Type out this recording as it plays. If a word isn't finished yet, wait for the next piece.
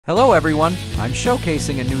Hello everyone, I'm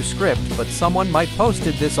showcasing a new script, but someone might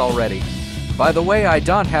posted this already. By the way, I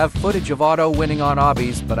don't have footage of auto winning on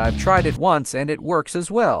obbies, but I've tried it once and it works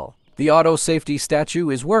as well. The auto safety statue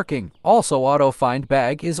is working, also auto find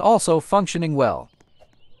bag is also functioning well.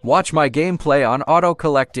 Watch my gameplay on auto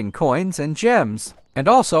collecting coins and gems. And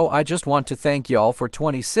also, I just want to thank y'all for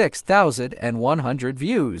 26,100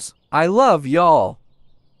 views. I love y'all.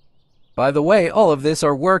 By the way, all of this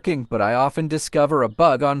are working, but I often discover a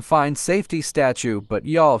bug on find safety statue, but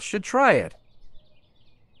y'all should try it.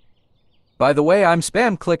 By the way, I'm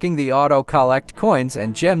spam clicking the auto collect coins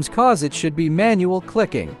and gems cause it should be manual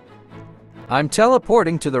clicking. I'm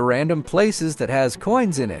teleporting to the random places that has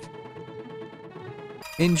coins in it.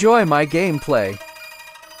 Enjoy my gameplay.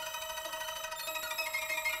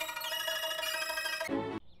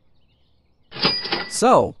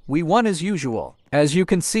 So, we won as usual. As you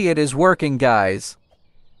can see, it is working, guys.